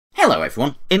Hello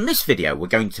everyone, in this video we're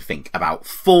going to think about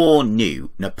 4 new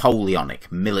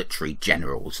Napoleonic military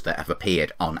generals that have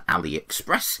appeared on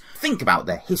Aliexpress, think about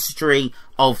the history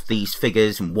of these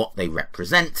figures and what they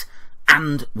represent,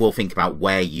 and we'll think about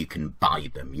where you can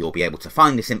buy them. You'll be able to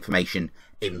find this information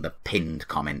in the pinned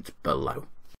comment below.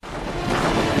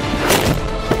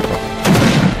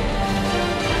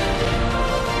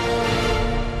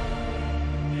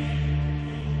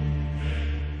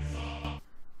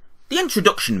 The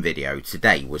introduction video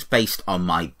today was based on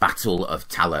my Battle of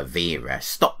Talavera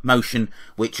stop motion,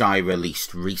 which I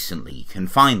released recently. You can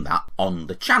find that on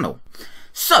the channel.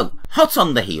 So, hot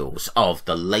on the heels of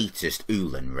the latest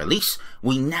Ulan release,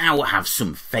 we now have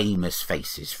some famous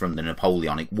faces from the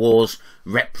Napoleonic Wars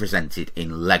represented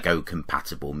in LEGO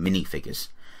compatible minifigures.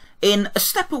 In a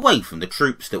step away from the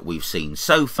troops that we've seen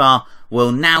so far,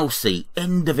 we'll now see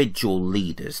individual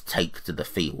leaders take to the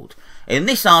field. In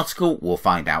this article, we'll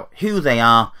find out who they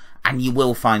are, and you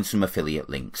will find some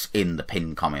affiliate links in the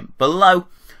pinned comment below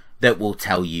that will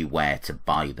tell you where to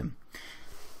buy them.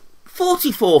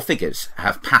 44 figures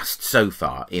have passed so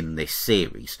far in this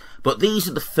series, but these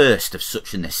are the first of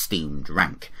such an esteemed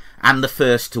rank, and the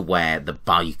first to wear the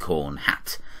bicorn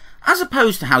hat. As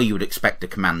opposed to how you would expect a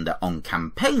commander on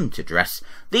campaign to dress,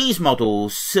 these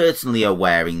models certainly are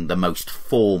wearing the most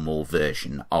formal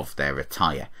version of their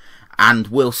attire. And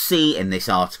we'll see in this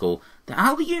article that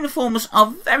how the uniforms are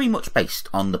very much based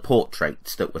on the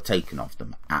portraits that were taken of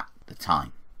them at the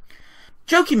time.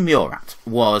 Joachim Murat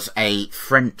was a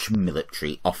French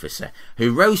military officer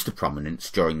who rose to prominence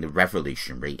during the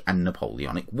Revolutionary and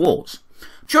Napoleonic Wars.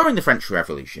 During the French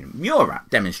Revolution, Murat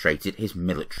demonstrated his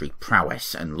military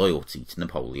prowess and loyalty to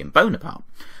Napoleon Bonaparte.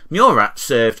 Murat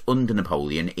served under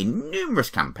Napoleon in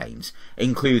numerous campaigns,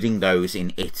 including those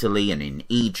in Italy and in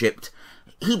Egypt.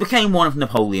 He became one of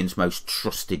Napoleon's most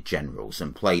trusted generals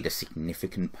and played a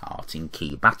significant part in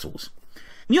key battles.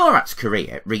 Murat's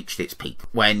career reached its peak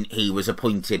when he was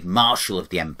appointed Marshal of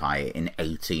the Empire in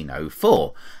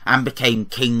 1804 and became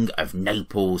King of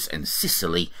Naples and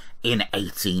Sicily in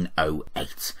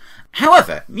 1808.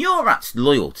 However, Murat's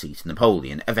loyalty to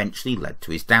Napoleon eventually led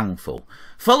to his downfall.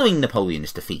 Following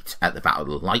Napoleon's defeat at the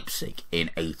Battle of Leipzig in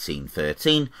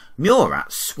 1813,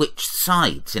 Murat switched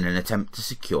sides in an attempt to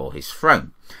secure his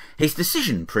throne. His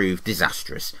decision proved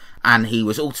disastrous, and he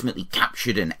was ultimately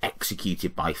captured and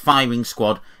executed by firing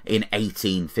squad in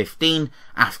 1815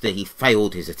 after he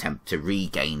failed his attempt to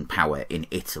regain power in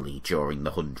Italy during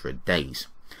the 100 Days.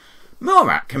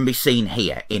 Murat can be seen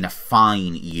here in a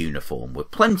fine uniform with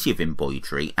plenty of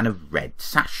embroidery and a red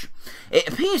sash. It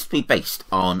appears to be based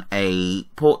on a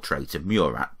portrait of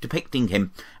Murat depicting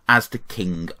him as the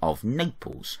King of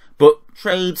Naples, but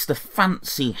trades the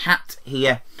fancy hat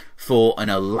here for an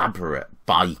elaborate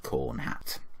bicorn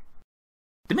hat.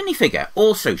 The minifigure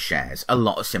also shares a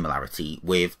lot of similarity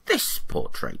with this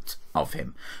portrait of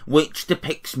him, which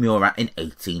depicts Murat in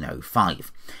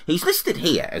 1805. He's listed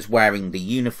here as wearing the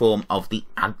uniform of the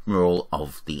Admiral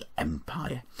of the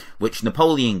Empire, which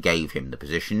Napoleon gave him the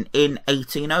position in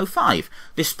 1805,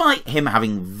 despite him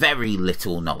having very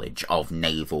little knowledge of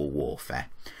naval warfare.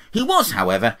 He was,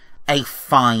 however, a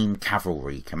fine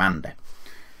cavalry commander.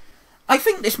 I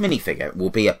think this minifigure will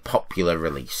be a popular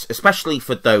release, especially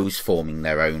for those forming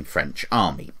their own French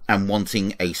army and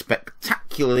wanting a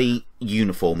spectacularly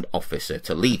uniformed officer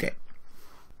to lead it.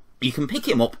 You can pick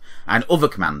him up and other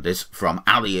commanders from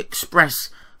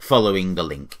Aliexpress following the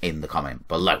link in the comment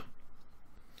below.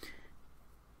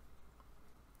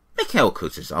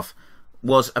 Kutuzov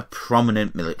was a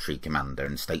prominent military commander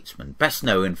and statesman, best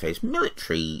known for his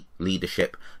military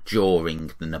leadership during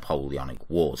the Napoleonic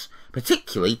Wars,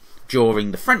 particularly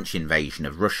during the French invasion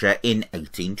of Russia in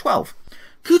 1812.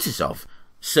 Kutuzov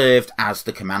served as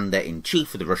the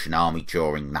commander-in-chief of the Russian army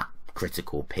during that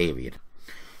critical period.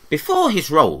 Before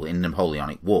his role in the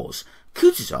Napoleonic Wars,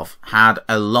 Kutuzov had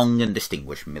a long and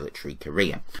distinguished military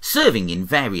career, serving in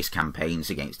various campaigns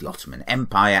against the Ottoman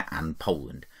Empire and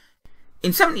Poland.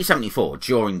 In 1774,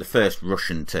 during the First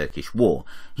Russian-Turkish War,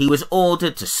 he was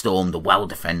ordered to storm the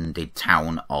well-defended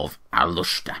town of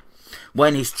Alushta.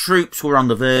 When his troops were on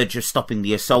the verge of stopping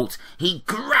the assault, he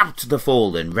grabbed the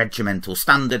fallen regimental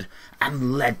standard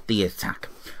and led the attack.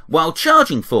 While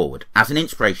charging forward as an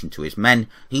inspiration to his men,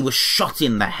 he was shot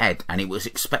in the head, and it was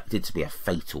expected to be a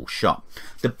fatal shot.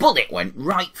 The bullet went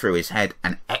right through his head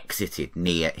and exited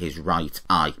near his right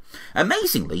eye.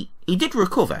 Amazingly, he did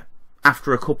recover.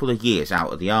 After a couple of years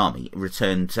out of the army,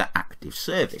 returned to active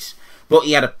service. But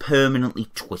he had a permanently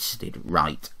twisted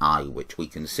right eye, which we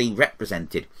can see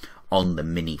represented on the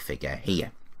minifigure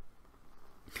here.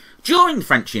 During the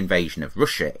French invasion of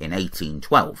Russia in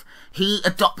 1812, he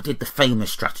adopted the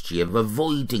famous strategy of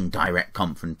avoiding direct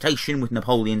confrontation with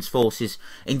Napoleon's forces,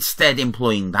 instead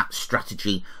employing that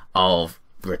strategy of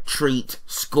retreat,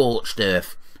 scorched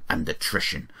earth and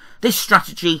attrition. This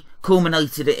strategy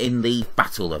culminated in the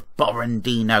Battle of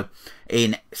Borodino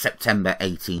in September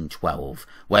 1812,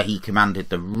 where he commanded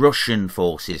the Russian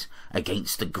forces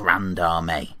against the Grande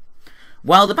Armée.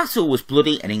 While the battle was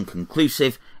bloody and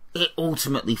inconclusive, it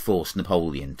ultimately forced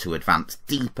Napoleon to advance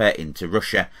deeper into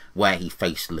Russia, where he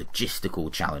faced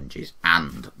logistical challenges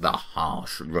and the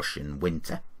harsh Russian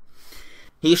winter.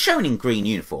 He is shown in green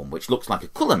uniform, which looks like a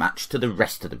colour match to the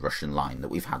rest of the Russian line that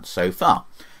we've had so far.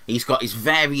 He's got his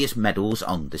various medals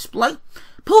on display.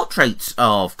 Portraits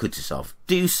of Kutuzov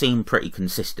do seem pretty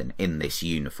consistent in this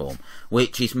uniform,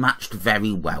 which is matched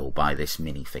very well by this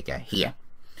minifigure here.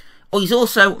 He's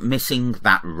also missing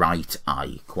that right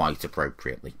eye quite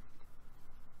appropriately.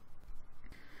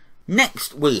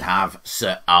 Next we have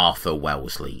Sir Arthur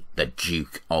Wellesley, the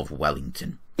Duke of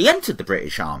Wellington. He entered the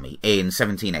British Army in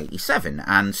 1787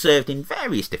 and served in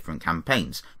various different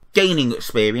campaigns, gaining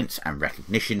experience and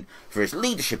recognition for his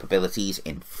leadership abilities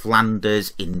in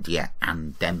Flanders, India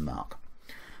and Denmark.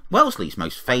 Wellesley's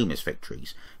most famous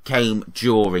victories came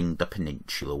during the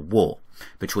Peninsular War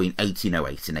between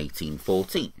 1808 and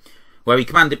 1814, where he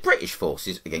commanded British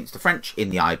forces against the French in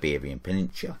the Iberian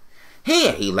Peninsula.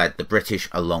 Here he led the British,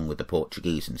 along with the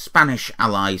Portuguese and Spanish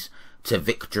allies, to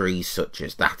victories such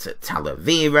as that at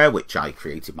Talavera, which I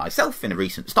created myself in a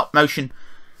recent stop motion,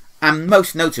 and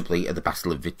most notably at the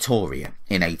Battle of Vittoria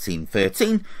in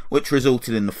 1813, which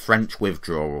resulted in the French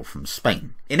withdrawal from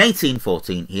Spain. In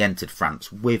 1814 he entered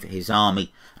France with his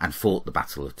army and fought the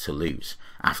Battle of Toulouse,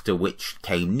 after which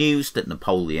came news that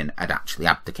Napoleon had actually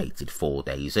abdicated 4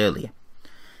 days earlier.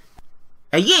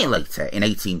 A year later, in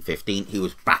 1815, he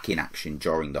was back in action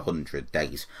during the 100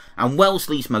 Days, and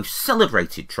Wellesley's most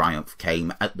celebrated triumph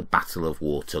came at the Battle of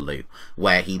Waterloo,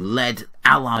 where he led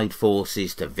Allied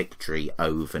forces to victory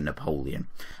over Napoleon,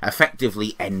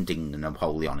 effectively ending the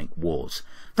Napoleonic Wars.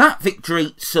 That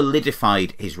victory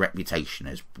solidified his reputation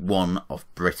as one of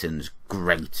Britain's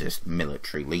greatest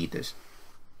military leaders.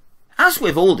 As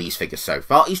with all these figures so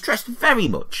far, he's dressed very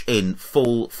much in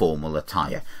full formal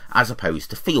attire, as opposed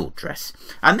to field dress,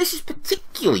 and this is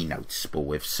particularly noticeable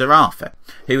with Sir Arthur,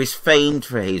 who is famed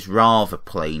for his rather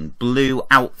plain blue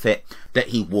outfit that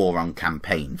he wore on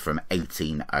campaign from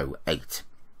 1808.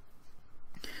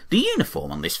 The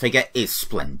uniform on this figure is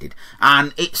splendid,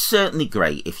 and it's certainly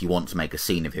great if you want to make a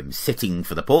scene of him sitting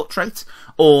for the portrait,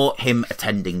 or him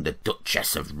attending the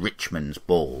Duchess of Richmond's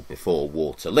ball before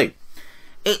Waterloo.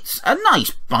 It's a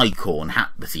nice bicorn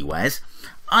hat that he wears.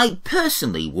 I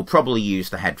personally will probably use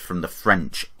the head from the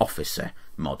French officer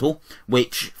model,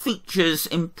 which features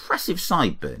impressive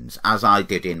sideburns, as I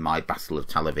did in my Battle of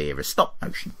Talavera stop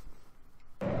motion.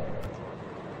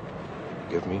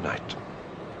 Give me night.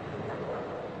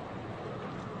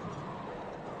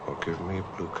 Or give me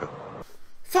Blücher.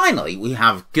 Finally, we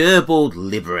have Gerold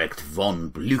Liebrecht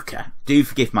von Blücher. Do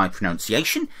forgive my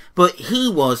pronunciation, but he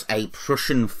was a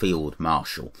Prussian field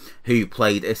marshal who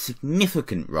played a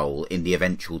significant role in the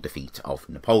eventual defeat of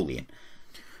Napoleon.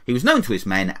 He was known to his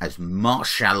men as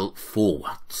Marshal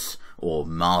forwards, or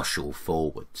Marshal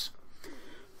forwards.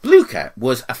 Blücher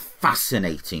was a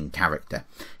fascinating character.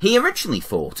 He originally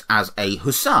fought as a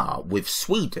hussar with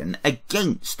Sweden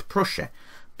against Prussia,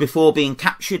 before being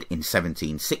captured in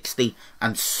 1760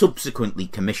 and subsequently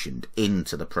commissioned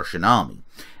into the Prussian army.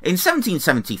 In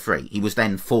 1773 he was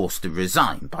then forced to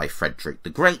resign by Frederick the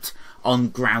Great on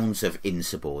grounds of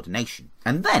insubordination,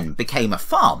 and then became a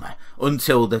farmer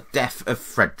until the death of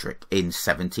Frederick in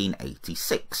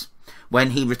 1786,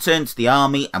 when he returned to the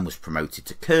army and was promoted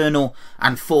to colonel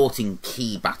and fought in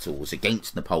key battles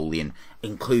against Napoleon,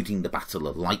 including the Battle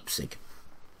of Leipzig.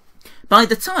 By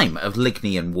the time of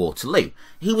Ligny and Waterloo,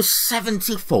 he was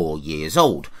 74 years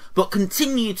old, but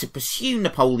continued to pursue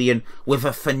Napoleon with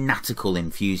a fanatical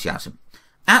enthusiasm.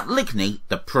 At Ligny,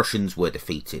 the Prussians were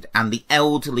defeated, and the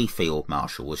elderly field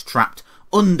marshal was trapped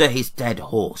under his dead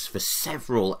horse for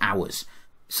several hours,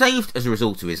 saved as a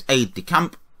result of his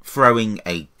aide-de-camp throwing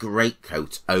a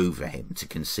greatcoat over him to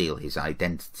conceal his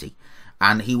identity,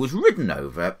 and he was ridden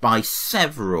over by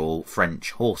several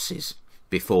French horses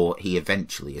before he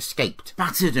eventually escaped.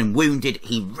 Battered and wounded,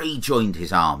 he rejoined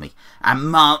his army and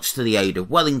marched to the aid of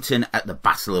Wellington at the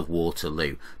Battle of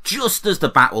Waterloo, just as the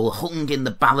battle hung in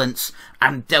the balance,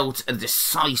 and dealt a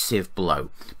decisive blow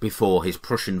before his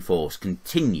Prussian force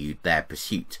continued their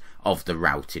pursuit of the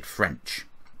routed French.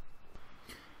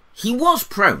 He was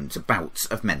prone to bouts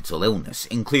of mental illness,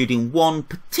 including one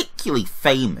particularly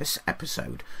famous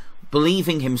episode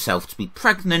believing himself to be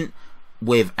pregnant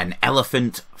with an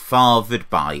elephant fathered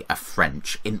by a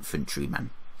French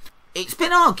infantryman. It's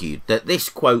been argued that this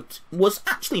quote was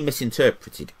actually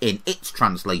misinterpreted in its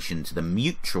translation to the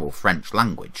mutual French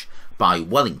language by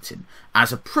Wellington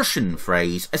as a Prussian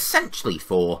phrase essentially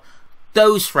for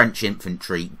 "those French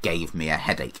infantry gave me a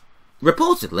headache."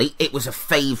 Reportedly, it was a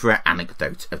favourite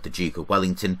anecdote of the Duke of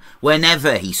Wellington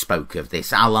whenever he spoke of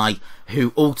this ally,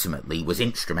 who ultimately was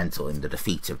instrumental in the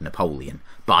defeat of Napoleon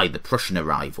by the Prussian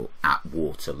arrival at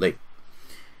Waterloo.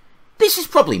 This is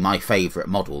probably my favourite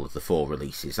model of the 4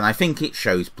 releases, and I think it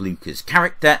shows Blücher's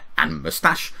character and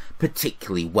moustache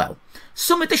particularly well.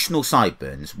 Some additional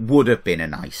sideburns would have been a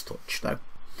nice touch though.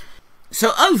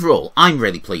 So overall, I'm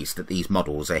really pleased that these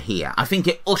models are here. I think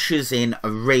it ushers in a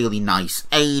really nice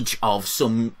age of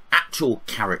some actual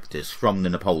characters from the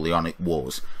Napoleonic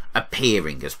Wars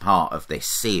appearing as part of this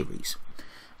series.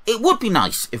 It would be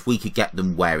nice if we could get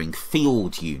them wearing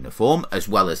field uniform as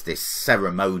well as this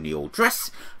ceremonial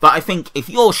dress, but I think if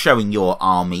you're showing your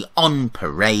army on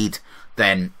parade,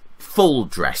 then full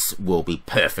dress will be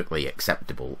perfectly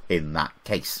acceptable in that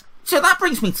case. So that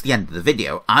brings me to the end of the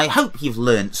video. I hope you've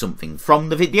learned something from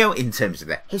the video in terms of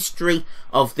the history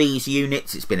of these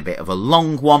units. It's been a bit of a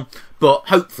long one, but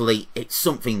hopefully it's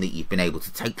something that you've been able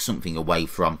to take something away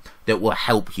from that will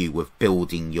help you with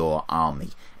building your army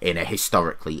in a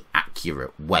historically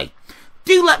accurate way.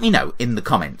 Do let me know in the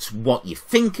comments what you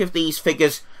think of these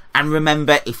figures, and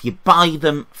remember, if you buy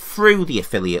them through the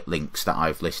affiliate links that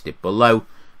I've listed below,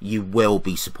 you will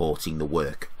be supporting the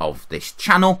work of this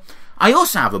channel. I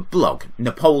also have a blog,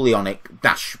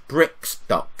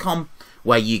 Napoleonic-bricks.com,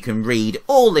 where you can read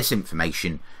all this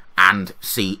information and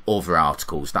see other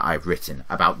articles that I've written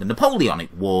about the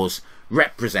Napoleonic Wars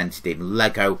represented in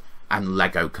LEGO and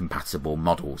LEGO compatible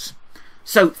models.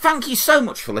 So thank you so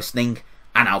much for listening,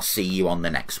 and I'll see you on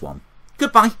the next one.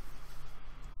 Goodbye.